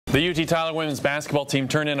The UT Tyler women's basketball team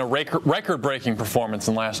turned in a record-breaking performance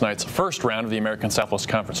in last night's first round of the American Southwest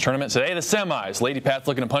Conference Tournament. Today, the semis. Lady Pats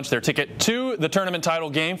looking to punch their ticket to the tournament title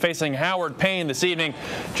game, facing Howard Payne this evening.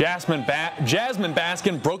 Jasmine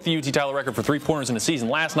Baskin broke the UT Tyler record for three-pointers in the season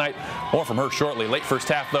last night. More from her shortly. Late first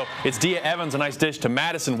half, though, it's Dia Evans, a nice dish to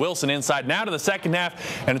Madison Wilson inside. Now to the second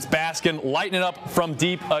half, and it's Baskin lighting it up from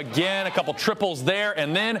deep again. A couple triples there,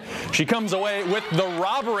 and then she comes away with the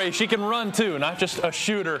robbery. She can run, too, not just a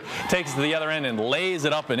shooter. Takes it to the other end and lays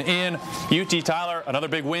it up and in. UT Tyler, another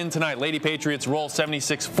big win tonight. Lady Patriots roll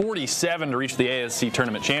 76-47 to reach the ASC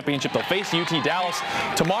Tournament Championship. They'll face UT Dallas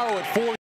tomorrow at 4.